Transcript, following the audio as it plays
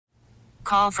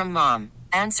call from mom.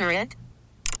 Answer it.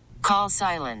 Call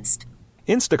silenced.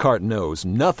 Instacart knows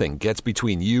nothing gets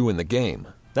between you and the game.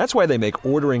 That's why they make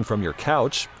ordering from your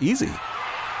couch easy.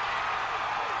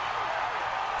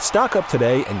 Stock up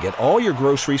today and get all your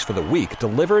groceries for the week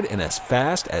delivered in as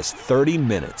fast as 30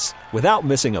 minutes without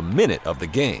missing a minute of the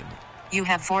game. You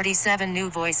have 47 new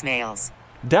voicemails.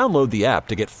 Download the app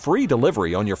to get free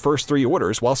delivery on your first 3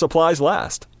 orders while supplies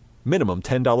last. Minimum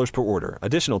 $10 per order.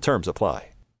 Additional terms apply.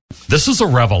 This is a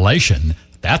revelation.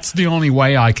 That's the only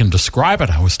way I can describe it.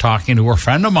 I was talking to a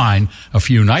friend of mine a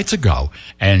few nights ago,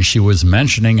 and she was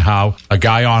mentioning how a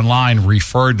guy online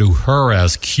referred to her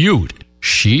as cute.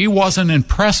 She wasn't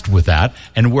impressed with that,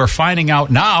 and we're finding out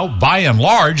now, by and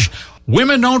large,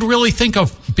 women don't really think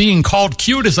of being called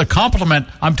cute as a compliment.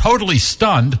 I'm totally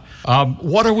stunned.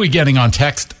 What are we getting on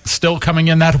text? Still coming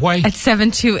in that way? At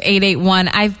 72881,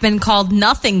 I've been called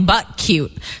nothing but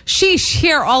cute. Sheesh,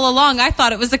 here all along, I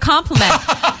thought it was a compliment.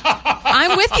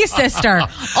 I'm with you, sister.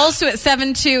 Also at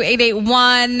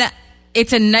 72881,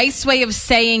 it's a nice way of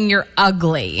saying you're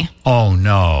ugly. Oh,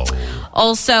 no.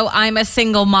 Also, I'm a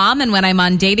single mom, and when I'm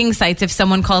on dating sites, if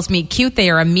someone calls me cute, they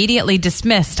are immediately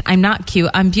dismissed. I'm not cute.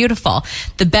 I'm beautiful.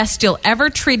 The best you'll ever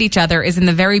treat each other is in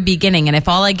the very beginning, and if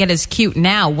all I get is cute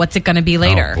now, what's it going to be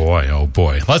later? Oh,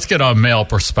 boy. Let's get a male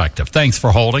perspective. Thanks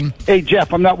for holding. Hey,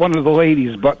 Jeff, I'm not one of the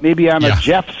ladies, but maybe on a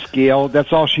Jeff scale,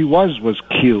 that's all she was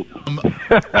cute.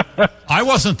 I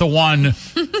wasn't the one.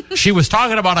 She was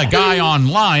talking about a guy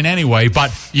online anyway,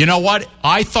 but you know what?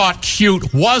 I thought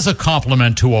cute was a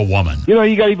compliment to a woman. You know,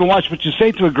 you got to even watch what you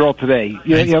say to a girl today.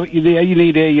 You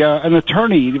need an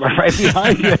attorney right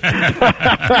behind you.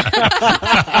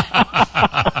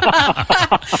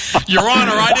 Your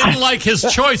Honor, I didn't like his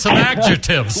choice of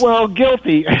adjectives. Well,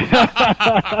 guilty.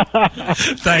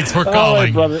 Thanks for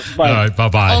calling. All right, brother. Bye. All right,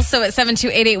 bye-bye. Also at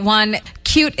 72881,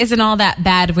 cute isn't all that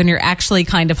bad when you're actually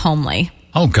kind of homely.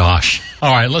 Oh, gosh. All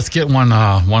right, let's get one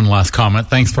last comment.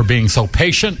 Thanks for being so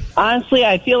patient. Honestly,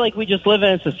 I feel like we just live in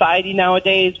a society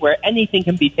nowadays where anything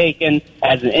can be taken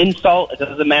as an insult. It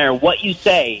doesn't matter what you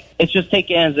say. It's just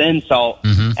taken as an insult.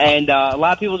 Mm-hmm. And a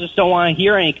lot of people just don't want to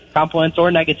hear any compliments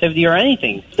or negativity or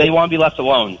anything. They want to be left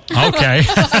alone. Okay.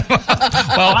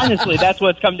 Well, honestly, that's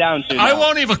what it's come down to now. I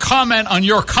won't even comment on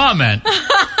your comment.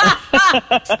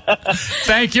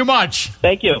 Thank you much.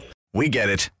 Thank you. We get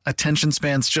it. Attention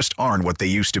spans just aren't what they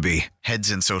used to be. Heads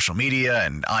in social media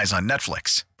and eyes on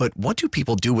Netflix. But what do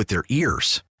people do with their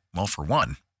ears? Well, for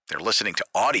one, they're listening to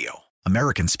audio.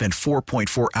 Americans spend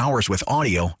 4.4 hours with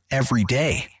audio every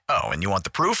day. Oh, and you want the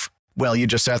proof? Well, you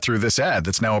just sat through this ad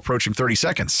that's now approaching 30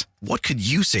 seconds. What could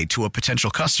you say to a potential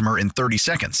customer in 30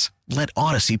 seconds? Let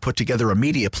Odyssey put together a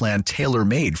media plan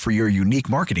tailor-made for your unique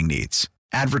marketing needs.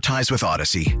 Advertise with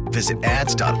Odyssey. Visit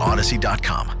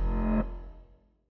ads.odyssey.com.